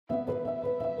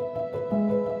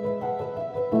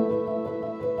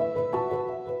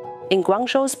In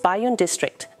Guangzhou's Baiyun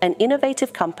district, an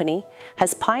innovative company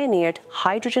has pioneered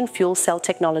hydrogen fuel cell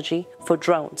technology for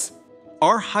drones.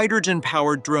 Our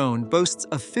hydrogen-powered drone boasts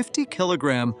a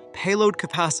 50-kilogram payload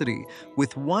capacity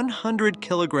with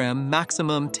 100-kilogram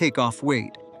maximum takeoff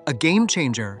weight, a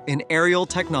game-changer in aerial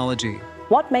technology.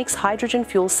 What makes hydrogen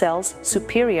fuel cells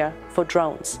superior for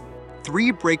drones?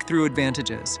 3 breakthrough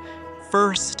advantages.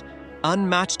 First,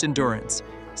 unmatched endurance.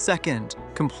 Second,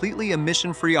 completely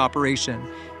emission-free operation.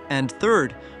 And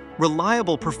third,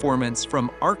 reliable performance from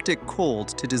Arctic cold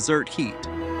to desert heat.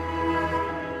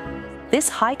 This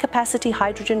high-capacity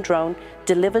hydrogen drone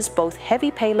delivers both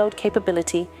heavy payload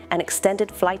capability and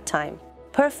extended flight time,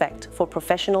 perfect for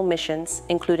professional missions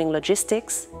including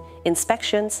logistics,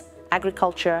 inspections,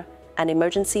 agriculture, and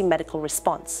emergency medical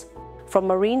response. From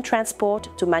marine transport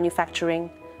to manufacturing,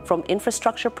 from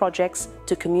infrastructure projects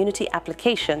to community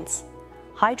applications,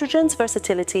 hydrogen's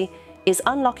versatility is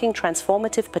unlocking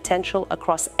transformative potential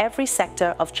across every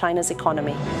sector of China's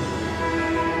economy.